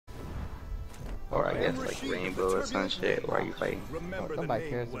Or I guess like rainbow or some shit. Why are you fighting? Nobody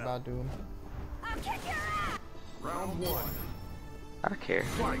cares about Doom. Round one. I care.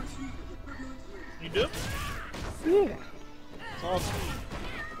 Fight. You do? Yeah. It's awesome.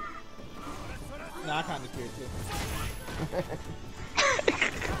 Nah, I kinda care too.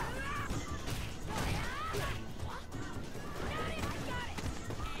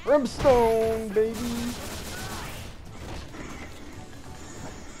 Brimstone, baby.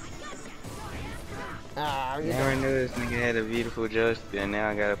 Ah, you Never knew this nigga had a beautiful joystick, and now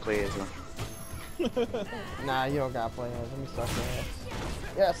I gotta play as him. Nah, you don't gotta play it. Let me suck your ass.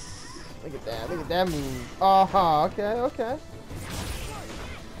 Yes. Look at that. Look at that move. Uh-huh. Okay, okay.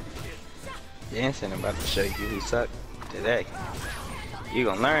 Jensen about to show you who sucked today. You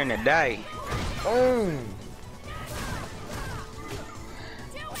gonna learn today. Boom.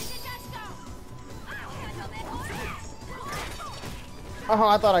 Oh,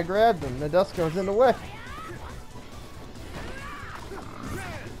 I thought I grabbed him. The dust goes in the way.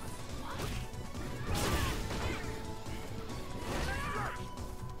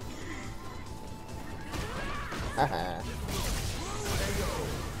 Haha.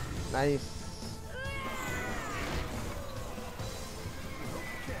 Nice.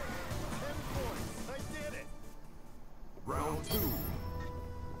 Round two.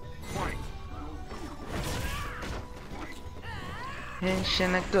 Fight. And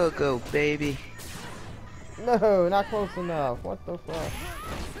Shanna go, baby. No, not close enough. What the fuck?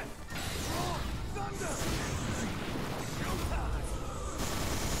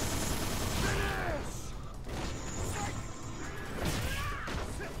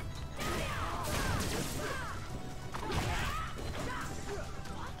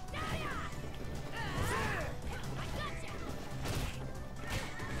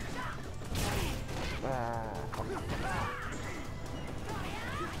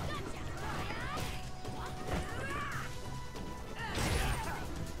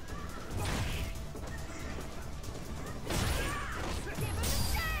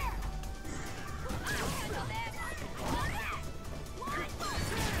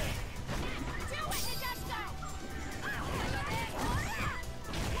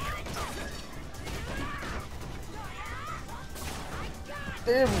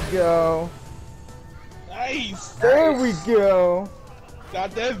 There we go. Nice! There we go.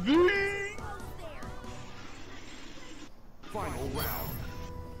 Got that V! Final round.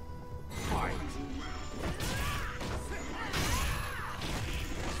 Fight.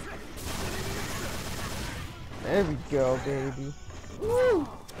 There we go, baby. Woo!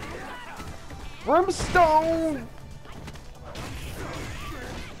 Brimstone!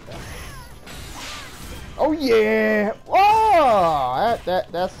 Oh yeah! Oh,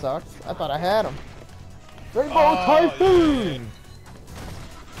 that sucks. I thought I had him. Rainbow Typhoon! Yeah.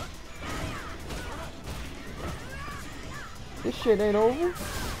 This shit ain't over.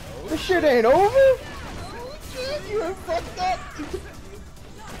 This shit ain't over. Oh shit, you done fucked up! You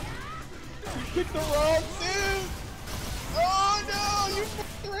picked the wrong dude! Oh no, you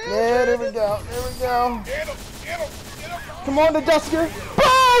fucked around! Yeah, there we go. There we go. Get him! Get him! Get him! Come on, the Dusker.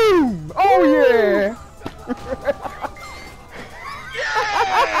 Boom! Oh yeah!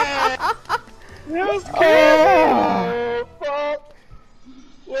 That was good! Oh, fuck!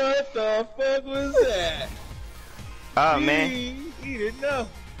 What the fuck was that? Oh man, He didn't know.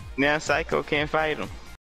 now Psycho can't fight him.